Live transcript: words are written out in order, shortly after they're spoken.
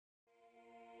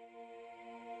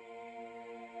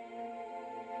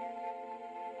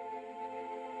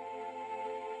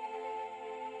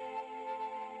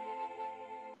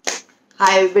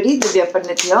Hi everybody, Divya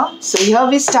Pandit here. So here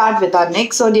we start with our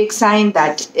next zodiac sign,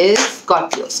 that is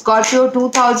Scorpio. Scorpio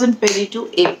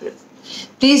 2022 April.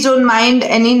 Please don't mind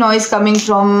any noise coming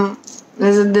from,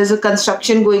 there's a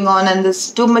construction going on and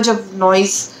there's too much of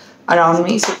noise around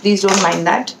me. So please don't mind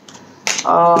that.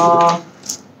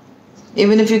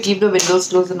 Even if you keep the windows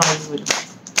closed, the noise will come.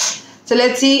 So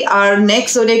let's see our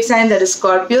next zodiac sign, that is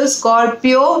Scorpio.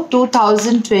 Scorpio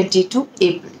 2022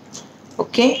 April.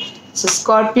 Okay. So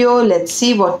Scorpio, let's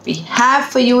see what we have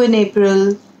for you in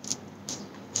April.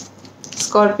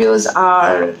 Scorpios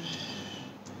I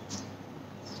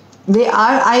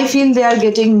feel they are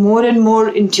getting more and more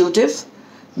intuitive.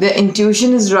 Their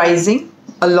intuition is rising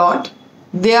a lot.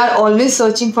 They are always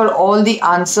searching for all the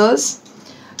answers.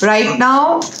 Right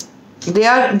now, they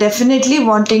are definitely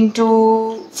wanting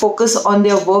to focus on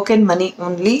their work and money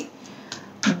only.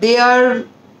 They are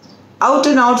out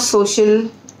and out social,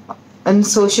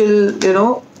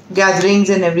 gatherings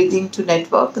and everything to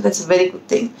network. That's a very good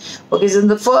thing. Okay, so in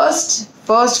the first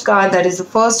card, that is the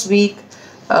first week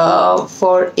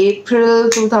for April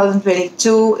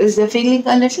 2022, is they're feeling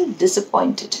a little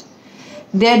disappointed.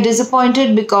 They're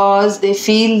disappointed because they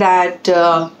feel that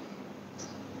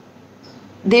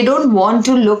they don't want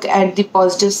to look at the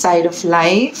positive side of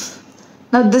life.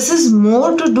 Now, this is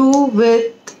more to do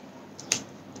with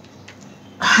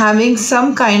having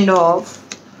some kind of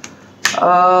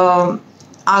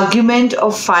argument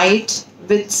or fight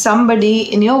with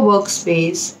somebody in your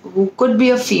workspace who could be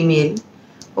a female.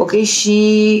 Okay,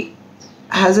 she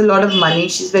has a lot of money,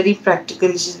 she's very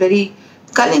practical, she's very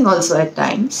cunning also at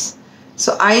times.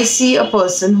 So I see a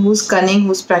person who's cunning,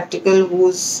 who's practical,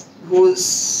 who's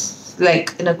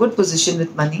like in a good position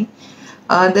with money.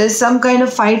 There's some kind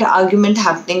of fight, argument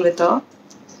happening with her.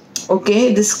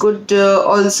 Okay, this could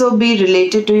also be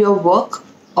related to your work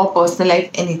or personal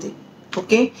life, anything.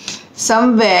 Okay,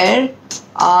 somewhere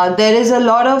there is a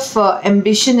lot of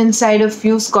ambition inside of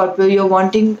you, Scorpio. You're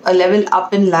wanting a level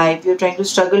up in life. You're trying to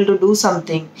struggle to do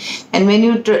something, and when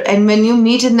you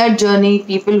meet in that journey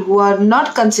people who are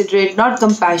not considerate, not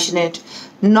compassionate,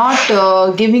 not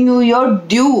giving you your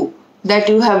due that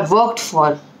you have worked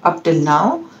for up till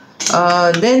now,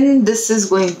 then this is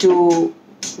going to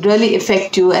really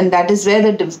affect you, and that is where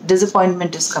the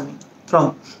disappointment is coming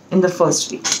from in the first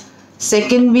week.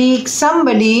 Second week,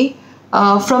 somebody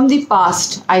from the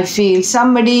past, I feel,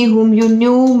 somebody whom you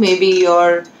knew, maybe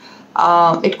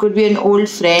it could be an old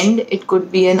friend, it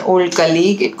could be an old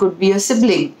colleague, it could be a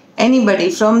sibling.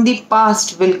 Anybody from the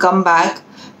past will come back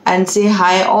and say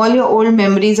hi. All your old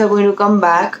memories are going to come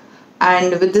back,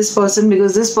 and with this person,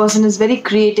 because this person is very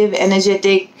creative,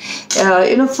 energetic,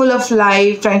 full of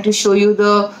life, trying to show you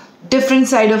the different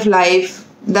side of life,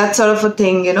 that sort of a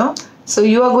thing, So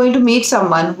you are going to meet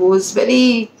someone who is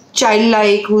very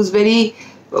childlike, who's very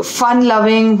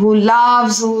fun-loving, who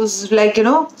loves, who's like,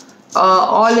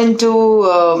 all into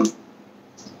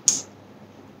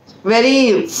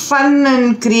very fun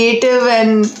and creative,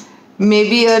 and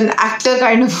maybe an actor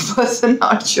kind of a person,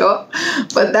 not sure,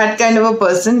 but that kind of a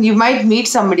person. You might meet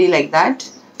somebody like that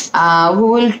who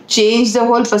will change the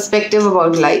whole perspective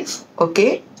about life.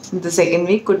 Okay, the second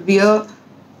week could be a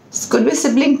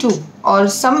sibling too, or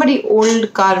somebody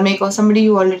old karmic, or somebody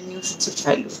you already knew since your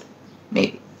childhood,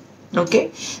 maybe. Okay,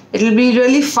 it will be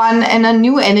really fun and a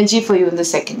new energy for you in the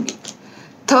second week.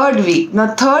 Third week.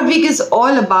 Now, third week is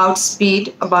all about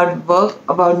speed, about work,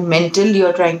 about mental.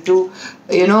 You're trying to,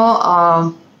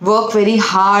 work very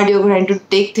hard. You're trying to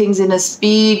take things in a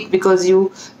speed because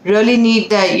you really need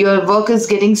that. Your work is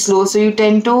getting slow, so you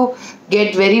tend to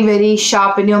get very, very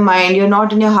sharp in your mind. You're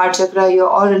not in your heart chakra. You're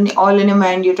all in your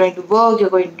mind. You're trying to work.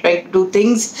 You're going to try to do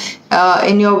things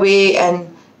in your way, and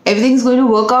everything's going to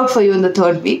work out for you in the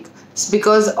third week. It's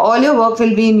because all your work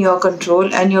will be in your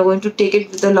control, and you're going to take it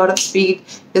with a lot of speed.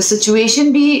 The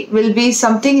situation will be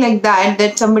something like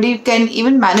that somebody can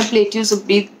even manipulate you. So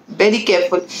be very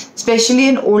careful, especially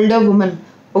an older woman.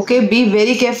 Okay, be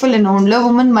very careful. An older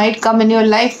woman might come in your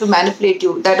life to manipulate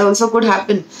you. That also could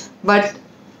happen. But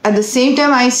at the same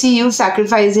time, I see you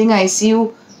sacrificing. I see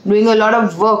you doing a lot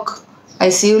of work. I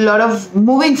see you a lot of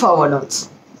moving forward also.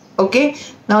 Okay.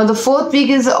 Now, the fourth week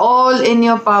is all in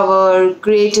your power,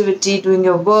 creativity, doing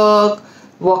your work,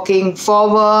 walking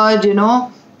forward,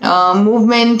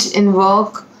 movement in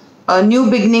work, a new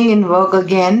beginning in work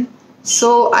again.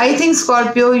 So I think,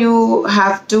 Scorpio, you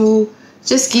have to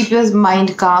just keep your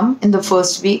mind calm in the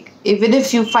first week. Even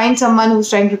if you find someone who's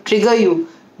trying to trigger you,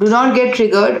 do not get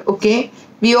triggered, okay?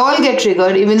 We all get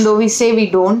triggered, even though we say we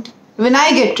don't. When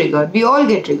I get triggered, we all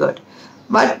get triggered.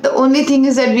 But the only thing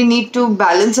is that we need to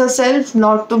balance ourselves,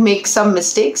 not to make some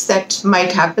mistakes that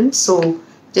might happen. So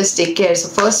just take care. So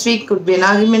first week could be an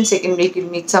argument, second week you'll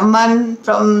meet someone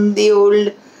from the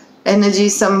old energy,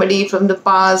 somebody from the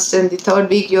past, and the third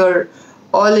week you're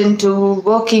all into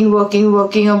working,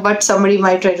 but somebody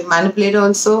might try to manipulate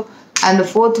also. And the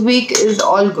fourth week is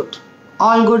all good,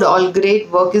 all great.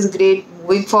 Work is great,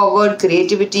 moving forward,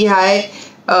 creativity high,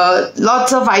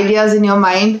 lots of ideas in your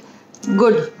mind.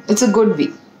 Good, it's a good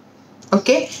week.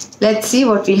 Okay, let's see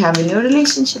what we have in your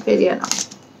relationship area now.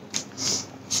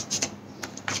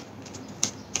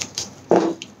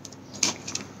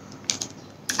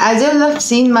 As you have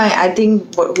seen I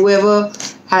think whoever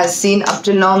has seen up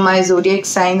till now my zodiac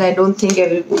sign, I don't think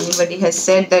anybody has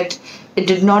said that it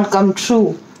did not come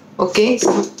true. Okay,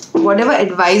 so whatever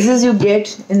advices you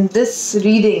get in this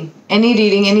reading,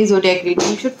 any zodiac reading,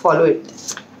 you should follow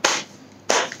it.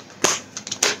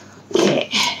 Okay.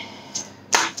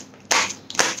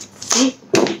 See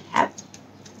what you have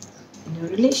in your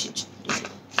relationship.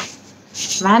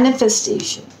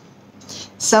 Manifestation.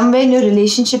 Somewhere in your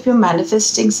relationship, you're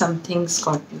manifesting something,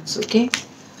 Scorpios, okay?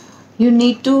 You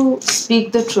need to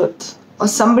speak the truth, or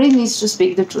somebody needs to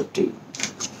speak the truth to you.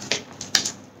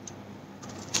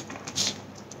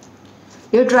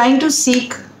 You're trying to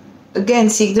seek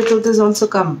the truth has also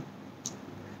come.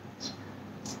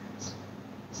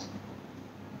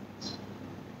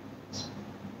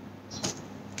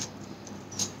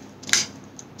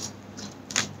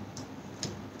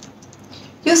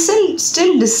 You're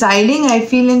still deciding, I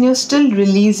feel, and you're still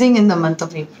releasing in the month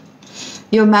of April.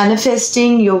 You're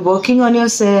manifesting, you're working on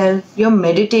yourself, you're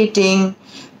meditating,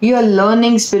 you're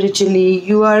learning spiritually,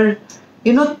 you are,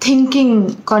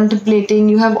 thinking, contemplating,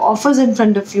 you have offers in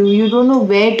front of you, you don't know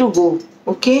where to go,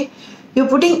 okay? You're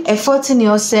putting efforts in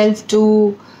yourself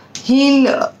to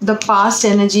heal the past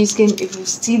energies. If you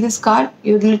see this card,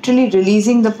 you're literally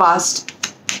releasing the past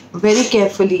very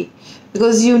carefully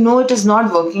because you know it is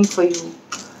not working for you.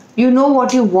 You know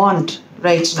what you want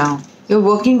right now. You're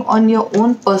working on your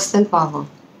own personal power.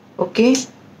 Okay?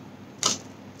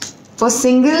 For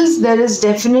singles, there is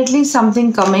definitely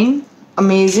something coming.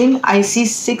 Amazing. I see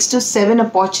 6 to 7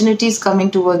 opportunities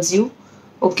coming towards you.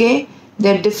 Okay?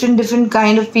 There are different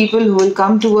kind of people who will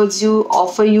come towards you,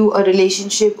 offer you a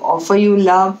relationship, offer you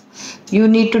love. You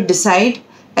need to decide.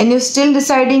 And you're still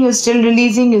deciding, you're still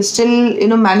releasing, you're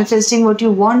still, manifesting what you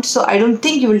want. So I don't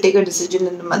think you will take a decision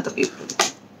in the month of April.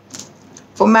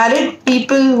 For married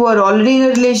people who are already in a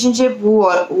relationship, who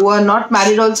are not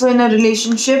married also in a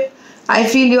relationship, I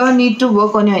feel you need to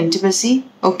work on your intimacy,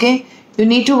 okay? You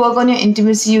need to work on your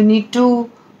intimacy. You need to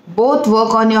both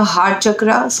work on your heart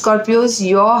chakra, Scorpios,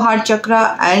 your heart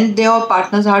chakra and your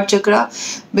partner's heart chakra,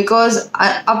 because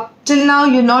up till now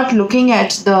you're not looking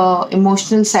at the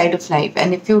emotional side of life.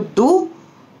 And if you do,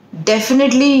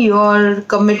 definitely your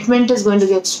commitment is going to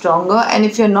get stronger. And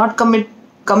if you're not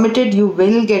committed, you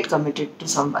will get committed to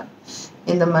someone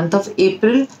in the month of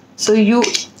April. So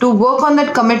to work on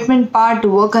that commitment part, to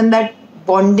work on that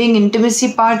bonding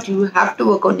intimacy part, you have to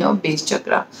work on your base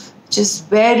chakra, which is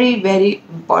very, very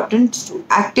important. To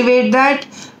activate that,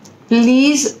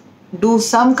 please do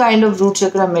some kind of root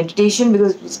chakra meditation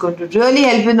because it's going to really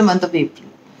help in the month of April.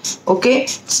 Okay,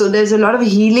 so there's a lot of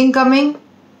healing coming.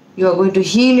 You are going to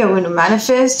heal, you're going to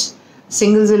manifest.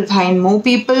 Singles will find more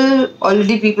people.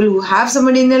 Already people who have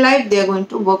somebody in their life, they are going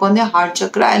to work on their heart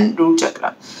chakra and root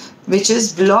chakra, which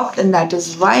is blocked, and that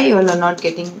is why you all are not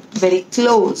getting very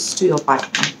close to your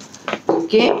partner.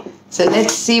 Okay, so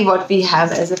let's see what we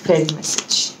have as a fairy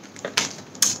message.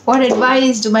 What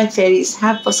advice do my fairies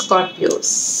have for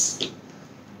Scorpios?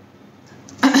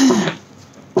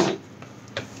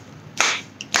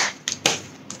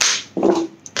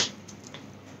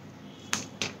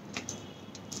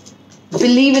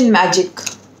 Believe in magic.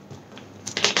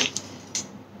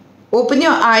 Open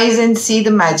your eyes and see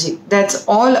the magic that's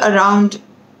all around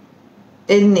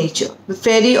in nature. The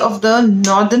fairy of the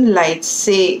northern lights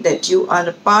say that you are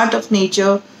a part of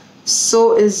nature,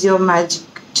 so is your magic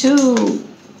too.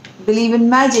 Believe in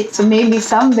magic. So maybe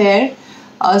somewhere,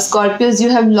 Scorpios, you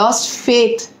have lost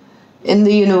faith in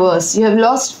the universe. You have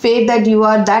lost faith that you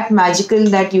are that magical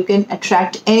that you can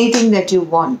attract anything that you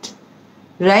want.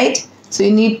 Right? So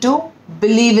you need to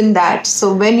believe in that.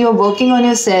 So when you're working on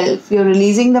yourself, you're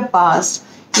releasing the past,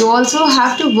 you also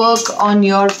have to work on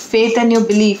your faith and your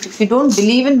belief. If you don't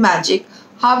believe in magic,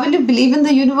 how will you believe in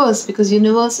the universe? Because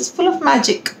universe is full of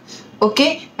magic.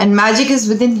 Okay? And magic is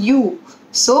within you.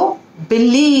 So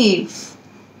believe.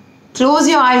 Close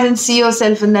your eyes and see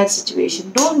yourself in that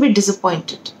situation. Don't be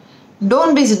disappointed.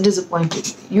 Don't be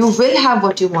disappointed. You will have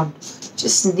what you want.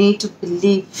 Just need to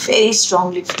believe very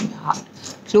strongly from your heart.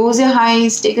 Close your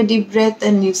eyes, take a deep breath,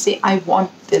 and you say, I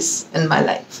want this in my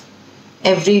life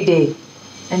every day.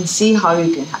 and see how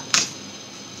you can handle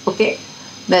it. Okay,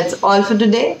 that's all for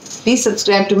today. Please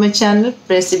subscribe to my channel,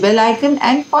 press the bell icon,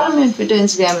 and follow me on Twitter,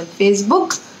 Instagram, and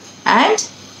Facebook. And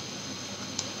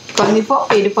call me for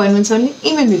paid appointments only.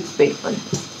 Email me for paid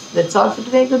appointments. That's all for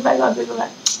today. Goodbye. God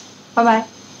bless. Bye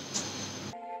bye.